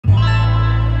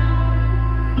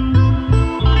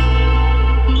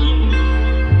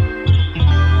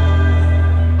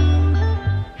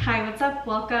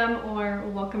welcome or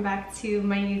welcome back to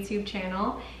my YouTube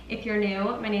channel. If you're new,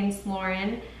 my name's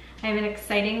Lauren. I have an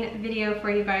exciting video for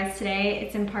you guys today.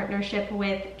 It's in partnership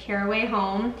with Caraway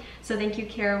Home. So thank you,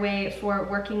 Caraway, for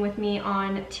working with me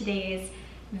on today's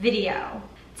video.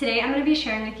 Today I'm going to be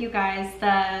sharing with you guys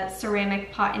the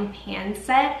ceramic pot and pan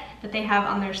set that they have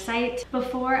on their site.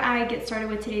 Before I get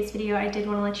started with today's video, I did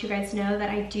want to let you guys know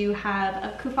that I do have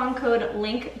a coupon code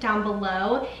link down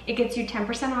below. It gets you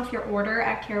 10% off your order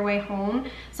at Caraway Home.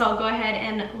 So I'll go ahead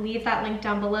and leave that link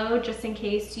down below just in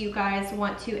case you guys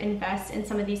want to invest in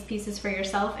some of these pieces for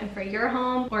yourself and for your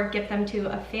home, or give them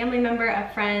to a family member, a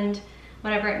friend,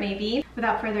 whatever it may be.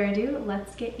 Without further ado,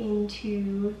 let's get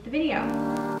into the video.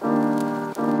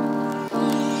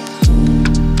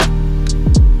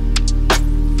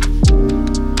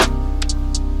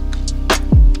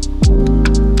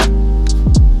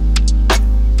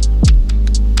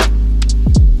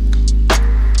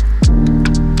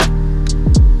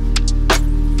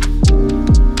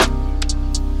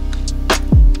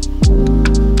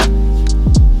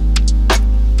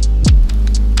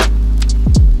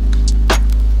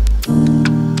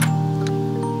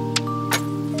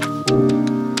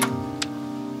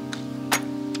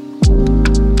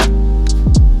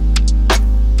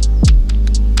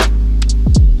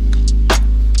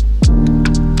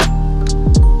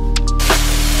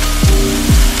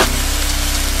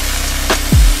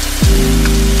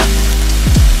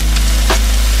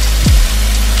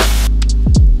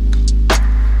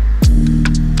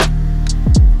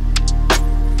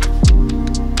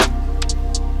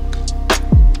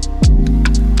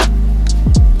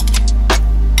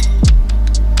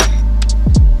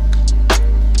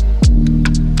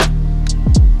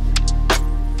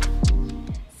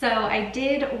 I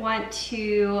did want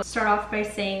to start off by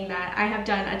saying that I have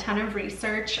done a ton of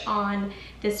research on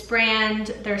this brand,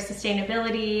 their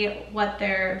sustainability, what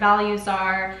their values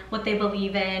are, what they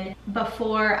believe in,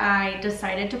 before I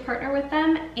decided to partner with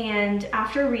them. And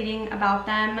after reading about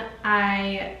them,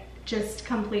 I just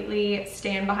completely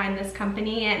stand behind this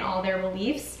company and all their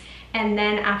beliefs. And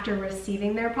then after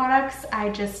receiving their products, I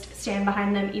just stand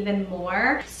behind them even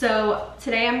more. So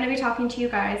today I'm going to be talking to you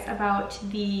guys about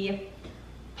the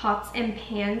pots and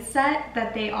pan set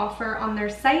that they offer on their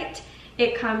site.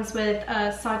 It comes with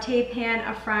a saute pan,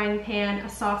 a frying pan, a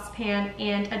saucepan,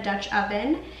 and a Dutch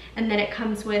oven. And then it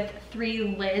comes with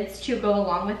 3 lids to go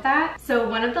along with that. So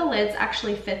one of the lids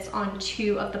actually fits on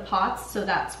 2 of the pots, so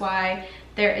that's why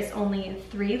there is only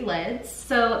 3 lids.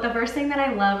 So the first thing that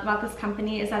I love about this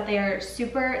company is that they are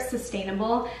super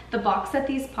sustainable. The box that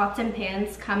these pots and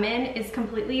pans come in is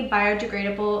completely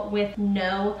biodegradable with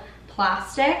no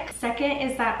plastic. Second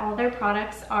is that all their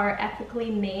products are ethically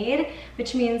made,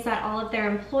 which means that all of their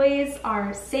employees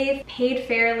are safe, paid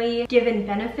fairly, given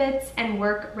benefits, and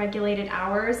work regulated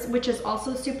hours, which is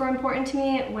also super important to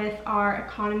me with our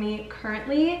economy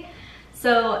currently.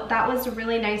 So that was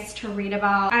really nice to read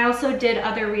about. I also did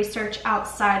other research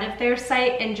outside of their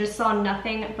site and just saw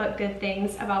nothing but good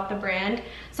things about the brand.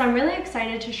 So I'm really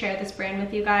excited to share this brand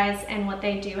with you guys and what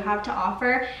they do have to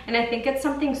offer. And I think it's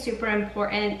something super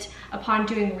important upon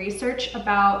doing research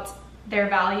about their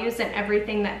values and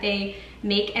everything that they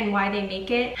make and why they make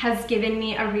it has given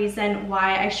me a reason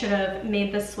why I should have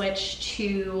made the switch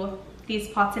to these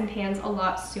pots and pans a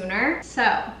lot sooner.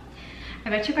 So I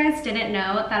bet you guys didn't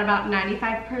know that about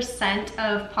 95%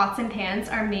 of pots and pans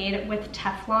are made with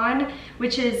Teflon,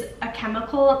 which is a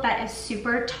chemical that is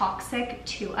super toxic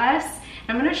to us.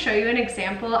 And I'm going to show you an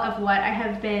example of what I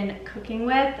have been cooking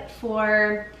with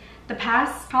for the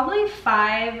past probably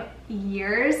 5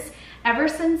 years. Ever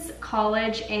since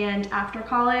college and after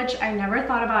college, I never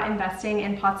thought about investing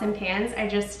in pots and pans. I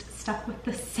just stuck with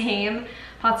the same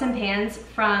pots and pans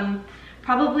from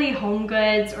probably Home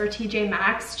Goods or TJ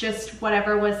Maxx, just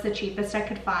whatever was the cheapest I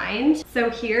could find.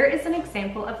 So here is an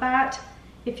example of that.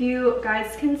 If you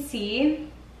guys can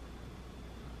see,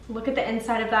 look at the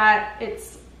inside of that.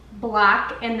 It's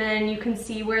black, and then you can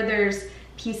see where there's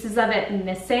pieces of it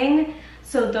missing.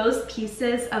 So those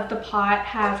pieces of the pot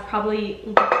have probably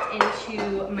leaked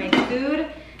into my food.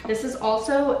 This is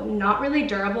also not really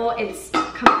durable. It's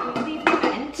completely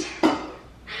bent.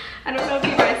 I don't know if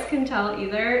you guys can tell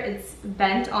either. It's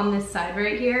bent on this side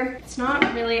right here. It's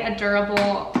not really a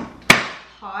durable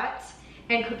pot,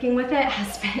 and cooking with it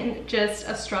has been just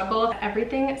a struggle.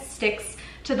 Everything sticks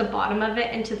to the bottom of it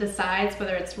and to the sides,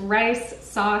 whether it's rice,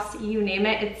 sauce, you name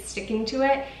it, it's sticking to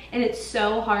it. And it's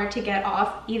so hard to get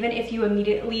off, even if you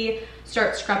immediately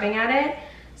start scrubbing at it.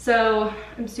 So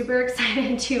I'm super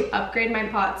excited to upgrade my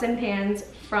pots and pans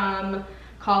from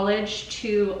college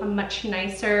to a much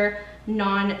nicer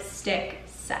non-stick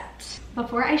set.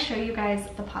 Before I show you guys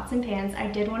the pots and pans, I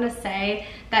did want to say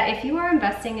that if you are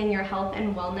investing in your health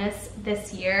and wellness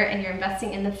this year and you're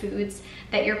investing in the foods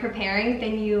that you're preparing,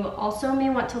 then you also may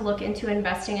want to look into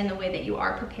investing in the way that you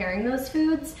are preparing those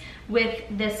foods with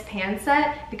this pan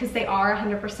set, because they are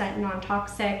 100%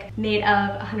 non-toxic, made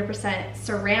of 100%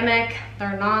 ceramic,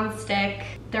 they're non-stick,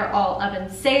 they're all oven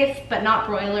safe, but not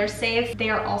broiler safe. They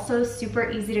are also super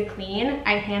easy to clean.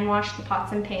 I hand wash the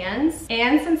pots and pans,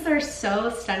 and since they're so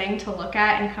stunning to look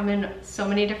at and come in so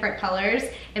many different colors,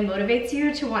 it motivates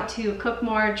you to want to cook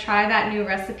more, try that new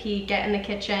recipe, get in the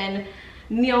kitchen,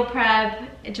 meal prep.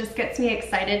 It just gets me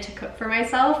excited to cook for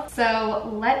myself.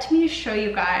 So let me show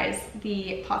you guys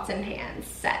the pots and pans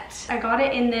set. I got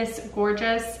it in this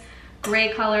gorgeous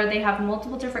gray color. They have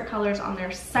multiple different colors on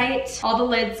their site. All the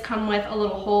lids come with a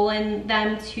little hole in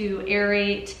them to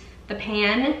aerate the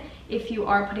pan if you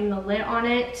are putting the lid on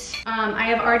it. I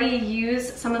have already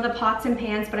used some of the pots and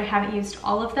pans, but I haven't used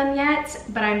all of them yet,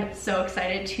 but I'm so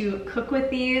excited to cook with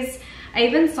these. I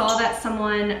even saw that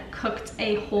someone cooked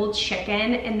a whole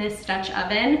chicken in this Dutch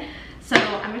oven. So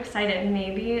I'm excited.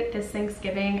 Maybe this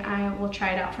Thanksgiving I will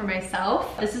try it out for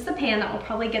myself. This is the pan that will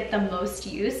probably get the most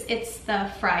use. It's the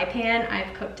fry pan.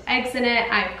 I've cooked eggs in it.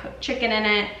 I've cooked chicken in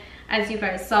it. As you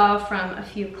guys saw from a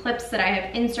few clips that I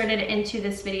have inserted into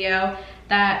this video,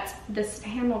 that this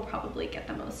pan will probably get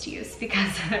the most use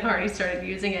because I've already started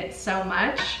using it so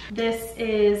much. This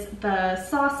is the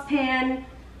saucepan.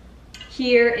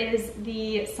 Here is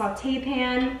the saute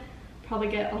pan. Probably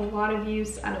get a lot of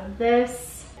use out of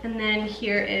this. And then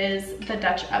here is the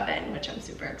Dutch oven, which I'm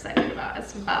super excited about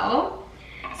as well.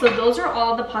 So those are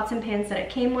all the pots and pans that it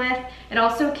came with. It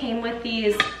also came with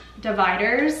these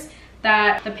dividers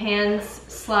that the pans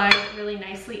slide really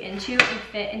nicely into and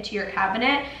fit into your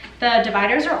cabinet. The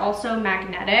dividers are also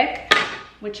magnetic,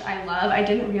 which I love. I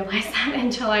didn't realize that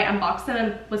until I unboxed them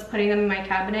and was putting them in my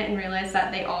cabinet and realized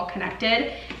that they all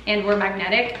connected and were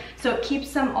magnetic. So it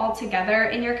keeps them all together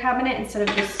in your cabinet instead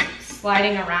of just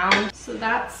sliding around. So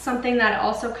that's something that it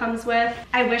also comes with.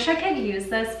 I wish I could use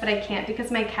this, but I can't because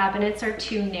my cabinets are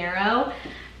too narrow.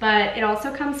 But it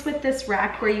also comes with this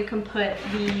rack where you can put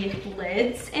the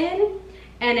lids in,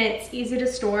 and it's easy to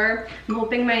store. I'm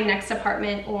hoping my next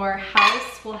apartment or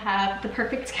house will have the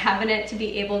perfect cabinet to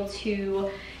be able to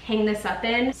hang this up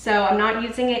in. So I'm not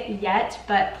using it yet,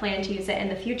 but plan to use it in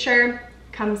the future.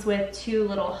 Comes with two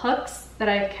little hooks that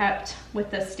I've kept with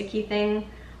the sticky thing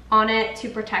on it to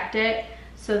protect it,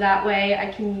 so that way I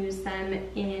can use them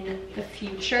in the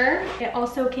future. It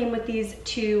also came with these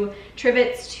two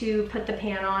trivets to put the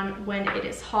pan on when it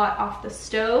is hot off the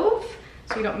stove,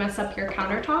 so you don't mess up your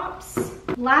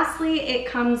countertops. Lastly, it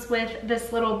comes with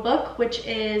this little book, which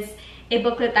is a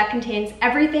booklet that contains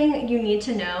everything you need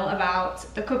to know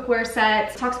about the cookware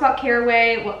set. It talks about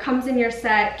Caraway, what comes in your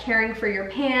set, caring for your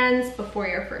pans before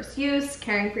your first use,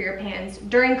 caring for your pans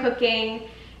during cooking,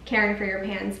 caring for your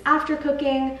pans after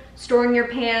cooking, storing your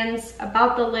pans,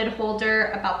 about the lid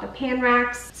holder, about the pan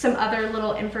racks, some other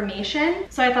little information.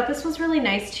 So I thought this was really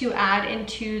nice to add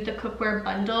into the cookware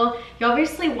bundle. You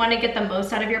obviously want to get the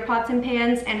most out of your pots and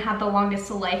pans and have the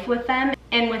longest life with them.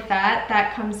 And with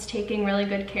that comes taking really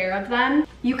good care of them.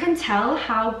 You can tell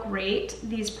how great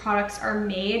these products are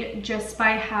made just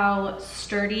by how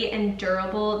sturdy and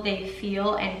durable they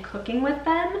feel and cooking with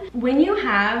them. When you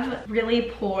have really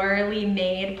poorly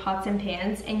made pots and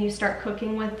pans and you start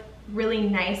cooking with really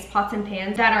nice pots and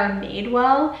pans that are made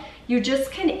well, you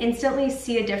just can instantly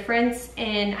see a difference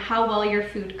in how well your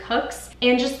food cooks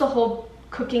and just the whole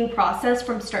cooking process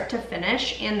from start to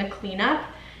finish and the cleanup.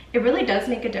 It really does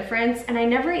make a difference, and I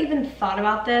never even thought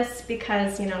about this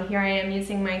because, you know, here I am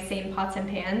using my same pots and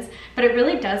pans, but it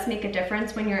really does make a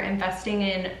difference when you're investing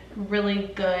in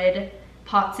really good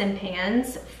pots and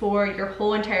pans for your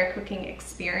whole entire cooking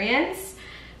experience.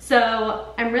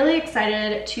 So I'm really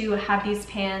excited to have these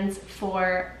pans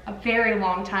for a very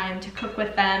long time, to cook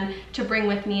with them, to bring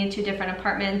with me to different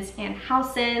apartments and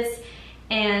houses,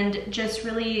 and just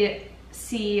really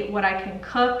see what I can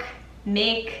cook,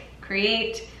 make,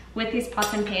 create with these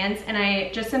pots and pans. And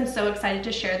I just am so excited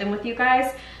to share them with you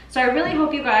guys. So I really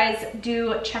hope you guys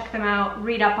do check them out,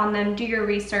 read up on them, do your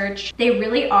research. They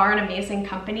really are an amazing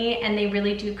company and they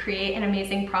really do create an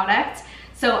amazing product.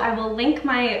 So I will link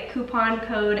my coupon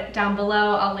code down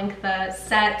below. I'll link the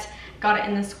set. Got it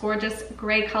in this gorgeous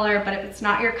gray color, but if it's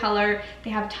not your color,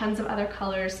 they have tons of other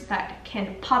colors that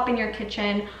can pop in your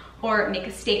kitchen or make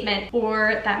a statement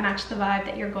or that match the vibe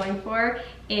that you're going for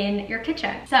in your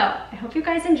kitchen. So I hope you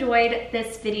guys enjoyed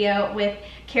this video with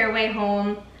Caraway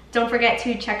Home Don't forget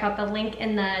to check out the link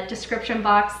in the description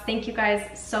box. Thank you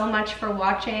guys so much for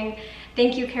watching.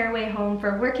 Thank you, Caraway Home,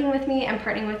 for working with me and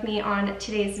partnering with me on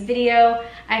today's video.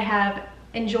 I have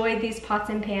enjoyed these pots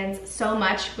and pans so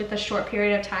much with the short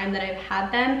period of time that I've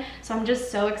had them, so I'm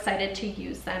just so excited to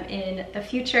use them in the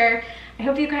future. I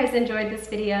hope you guys enjoyed this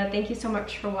video. Thank you so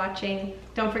much for watching.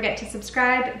 Don't forget to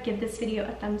subscribe, give this video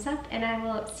a thumbs up, and I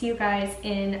will see you guys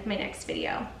in my next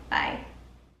video. Bye.